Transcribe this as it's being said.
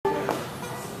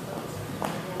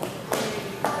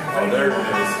And there it is.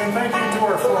 And thank you to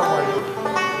our floor wiper.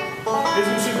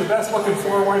 Isn't she the best looking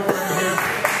floor wiper in here?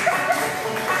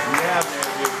 Yeah,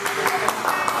 baby.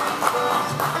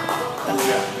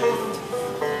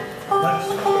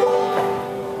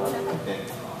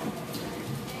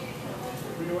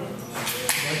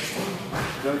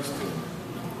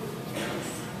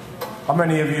 How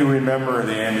many of you remember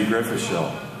the Andy Griffith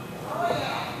Show?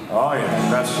 Oh yeah,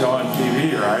 best show on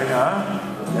TV, right, huh?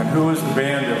 And who was the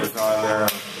band that was on there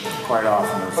quite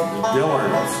often? It was the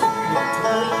Dillards.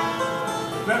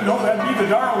 No, that'd be the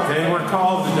Darlings. They were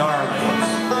called the Darlings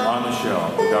on the show,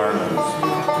 the Darlings.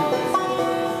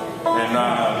 And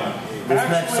this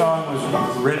next song was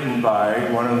written by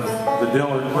one of the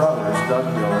Dillard brothers, Doug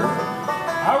Dillard.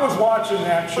 I was watching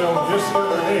that show just the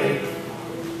other day,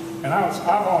 and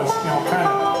I've always,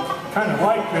 kind of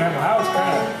liked them, and I was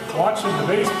kind of watching the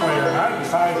bass player, and I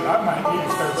decided I might need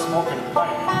to start smoking a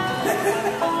pipe.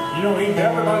 You know, he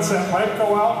never lets that pipe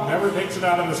go out and never takes it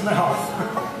out of his mouth.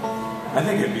 I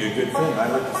think it'd be a good thing.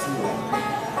 I'd like to see that.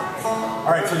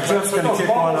 All right, so Jeff's going to kick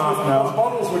one off now. Those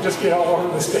bottles would just get all over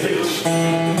the stage.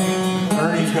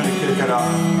 Ernie's going to kick it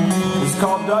off. It's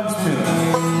called Doug's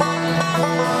Tune.